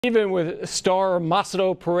Even with star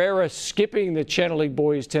Macedo Pereira skipping the Channel League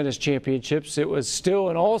Boys Tennis Championships, it was still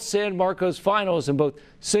an all San Marcos finals in both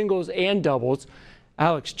singles and doubles.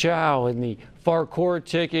 Alex Chow in the far court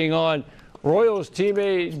taking on Royals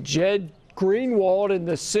teammate Jed Greenwald in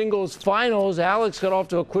the singles finals. Alex got off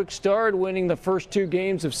to a quick start, winning the first two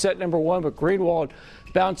games of set number one, but Greenwald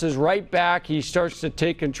bounces right back. He starts to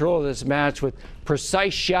take control of this match with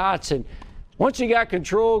precise shots, and once he got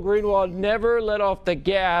control, Greenwald never let off the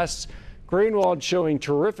gas. Greenwald showing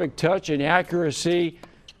terrific touch and accuracy.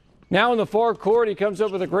 Now in the far court, he comes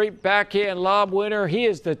up with a great backhand lob winner. He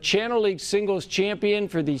is the Channel League singles champion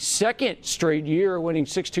for the second straight year, winning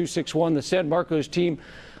 6-2, 6-1. The San Marcos team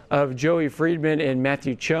of Joey Friedman and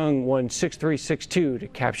Matthew Chung won 6-3, 6-2 to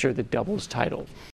capture the doubles title.